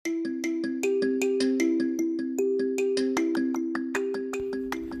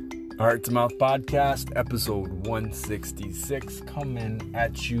Heart to Mouth Podcast, episode 166, coming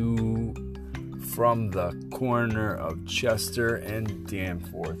at you from the corner of Chester and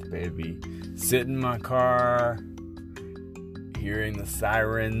Danforth, baby. Sitting in my car, hearing the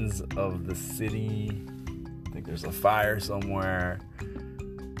sirens of the city. I think there's a fire somewhere.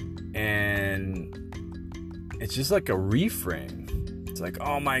 And it's just like a reframe. It's like,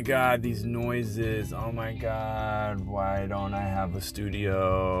 oh my God, these noises. Oh my God, why don't I have a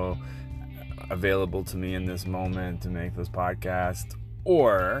studio available to me in this moment to make this podcast?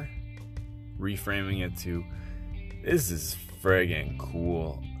 Or reframing it to, this is friggin'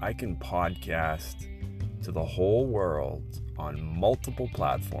 cool. I can podcast to the whole world on multiple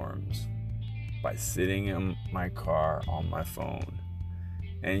platforms by sitting in my car on my phone.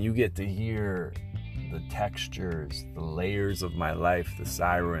 And you get to hear the textures, the layers of my life, the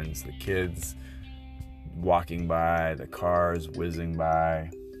sirens, the kids walking by, the cars whizzing by.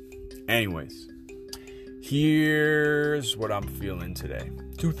 Anyways, here's what I'm feeling today.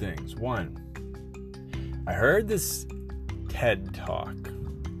 Two things. One, I heard this TED Talk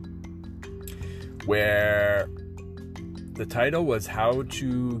where the title was How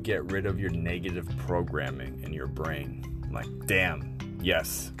to Get Rid of Your Negative Programming in Your Brain. I'm like, damn,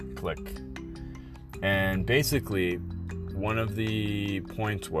 yes, click. And basically, one of the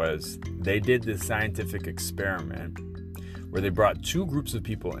points was they did this scientific experiment where they brought two groups of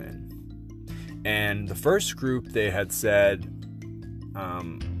people in. And the first group, they had said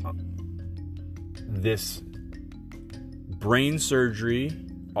this brain surgery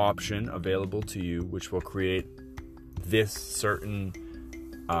option available to you, which will create this certain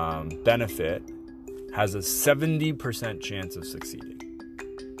benefit, has a 70% chance of succeeding.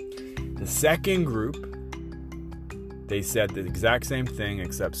 The second group, they said the exact same thing,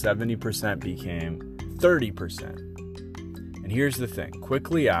 except 70% became 30%. And here's the thing.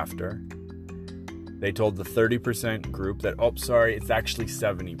 Quickly after, they told the 30% group that, it's actually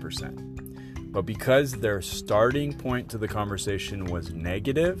 70%. But because their starting point to the conversation was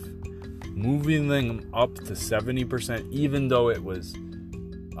negative, moving them up to 70%, even though it was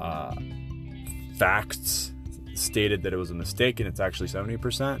facts stated that it was a mistake and it's actually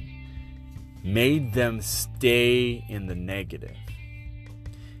 70%, made them stay in the negative.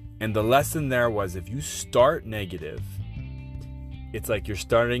 And the lesson there was, if you start negative, it's like you're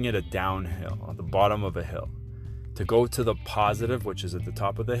starting at a downhill, on the bottom of a hill. To go to the positive, which is at the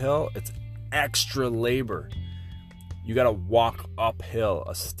top of the hill, it's extra labor. You got to walk uphill,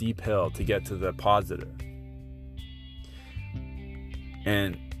 a steep hill, to get to the positive.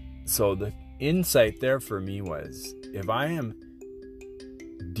 And so the insight there for me was, if I am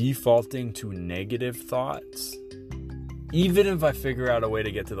defaulting to negative thoughts, even if I figure out a way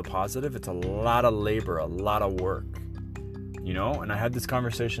to get to the positive, it's a lot of labor, a lot of work, you know. And I had this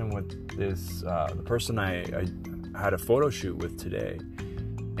conversation with this the person I had a photo shoot with today,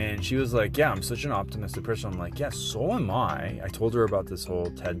 and she was like, yeah, I'm such an optimistic person. I'm like, yeah, so am I told her about this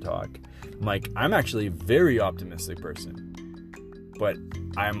whole TED Talk. I'm like, I'm actually a very optimistic person, but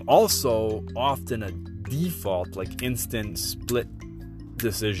I'm also often a default, like instant split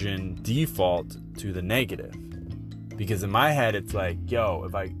decision default to the negative, because in my head it's like, yo,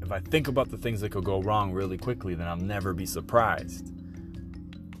 if I think about the things that could go wrong really quickly, then I'll never be surprised.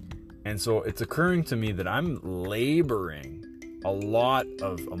 And so it's occurring to me that I'm laboring a lot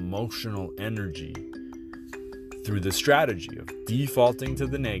of emotional energy through the strategy of defaulting to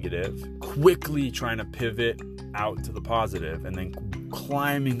the negative, quickly trying to pivot out to the positive, and then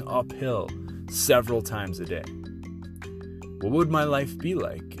climbing uphill several times a day. What would my life be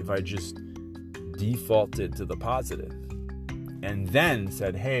like if I just defaulted to the positive and then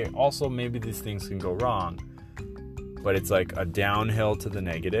said, hey, also maybe these things can go wrong, but it's like a downhill to the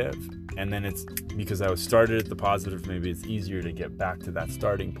negative, and then it's because I was started at the positive, maybe it's easier to get back to that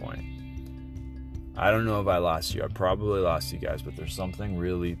starting point. I don't know if I lost you. I probably lost you guys, but there's something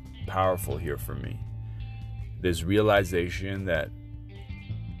really powerful here for me. This realization that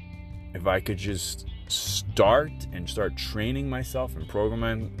if I could just start training myself and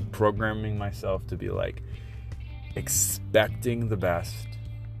programming myself to be like expecting the best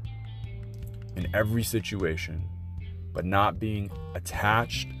in every situation, but not being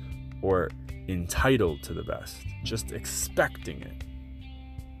attached or entitled to the best, just expecting it.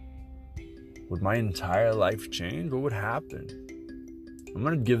 Would my entire life change? What would happen? I'm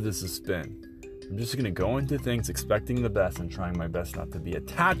going to give this a spin. I'm just going to go into things expecting the best and trying my best not to be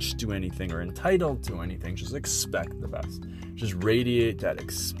attached to anything or entitled to anything. Just expect the best. Just radiate that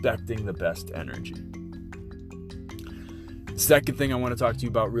expecting the best energy. The second thing I want to talk to you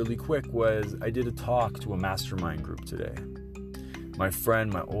about really quick was I did a talk to a mastermind group today.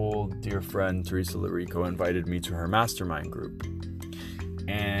 my old dear friend, Teresa Larico, invited me to her mastermind group.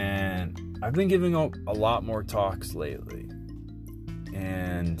 And I've been giving a lot more talks lately.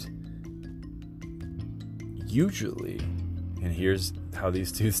 And usually, and here's how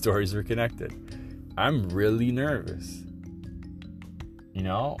these two stories are connected, I'm really nervous,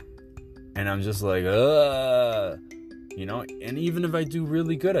 and I'm just like, and even if I do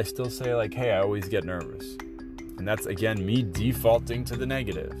really good, I still say like, hey, I always get nervous. And that's, again, me defaulting to the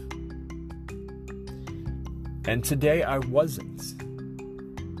negative. And today I wasn't.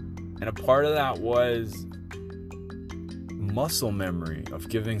 And a part of that was muscle memory of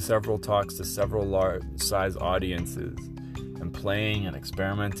giving several talks to several large size audiences and playing and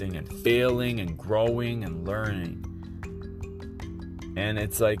experimenting and failing and growing and learning. And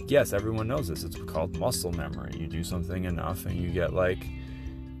it's like, yes, everyone knows this. It's called muscle memory. You do something enough and you get like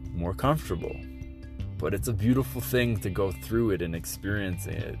more comfortable. But it's a beautiful thing to go through it and experience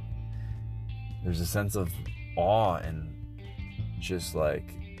it. There's a sense of awe and just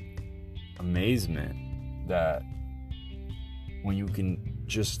like amazement that when you can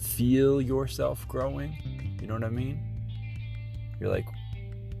just feel yourself growing, you know what I mean? You're like,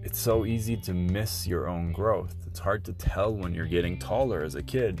 it's so easy to miss your own growth. It's hard to tell when you're getting taller as a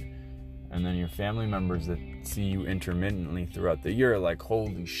kid. And then your family members that see you intermittently throughout the year are like,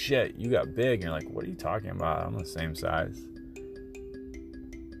 holy shit, you got big. And you're like, what are you talking about? I'm the same size.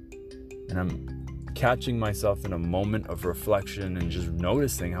 And I'm catching myself in a moment of reflection and just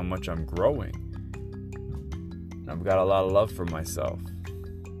noticing how much I'm growing. And I've got a lot of love for myself.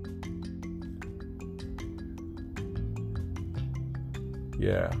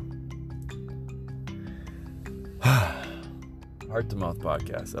 Yeah. Heart to Mouth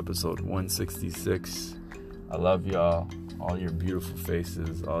Podcast, episode 166. I love y'all, all your beautiful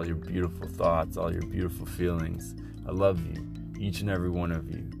faces, all your beautiful thoughts, all your beautiful feelings. I love you, each and every one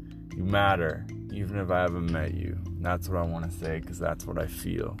of you. You matter, even if I haven't met you. And that's what I want to say, because that's what I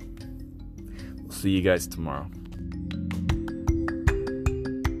feel. We'll see you guys tomorrow.